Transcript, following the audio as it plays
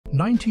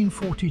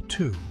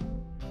1942.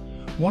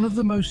 One of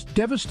the most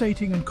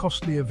devastating and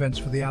costly events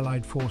for the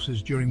Allied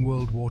forces during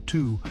World War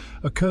II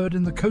occurred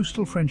in the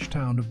coastal French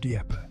town of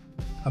Dieppe.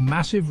 A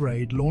massive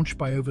raid launched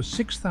by over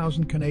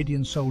 6,000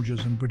 Canadian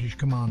soldiers and British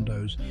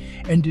commandos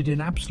ended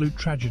in absolute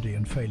tragedy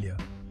and failure,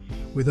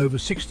 with over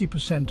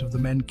 60% of the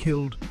men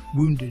killed,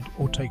 wounded,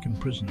 or taken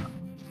prisoner.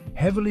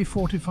 Heavily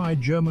fortified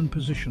German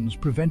positions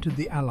prevented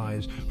the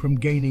Allies from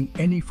gaining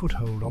any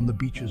foothold on the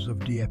beaches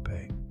of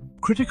Dieppe.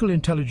 Critical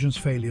intelligence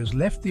failures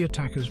left the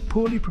attackers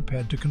poorly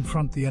prepared to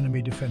confront the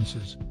enemy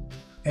defences.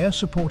 Air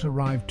support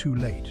arrived too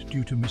late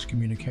due to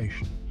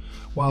miscommunication,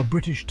 while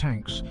British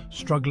tanks,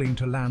 struggling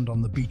to land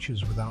on the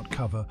beaches without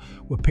cover,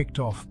 were picked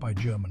off by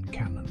German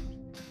cannon.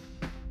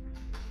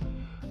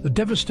 The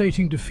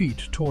devastating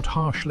defeat taught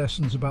harsh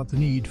lessons about the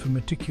need for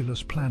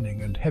meticulous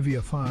planning and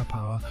heavier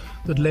firepower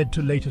that led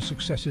to later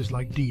successes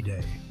like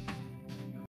D-Day.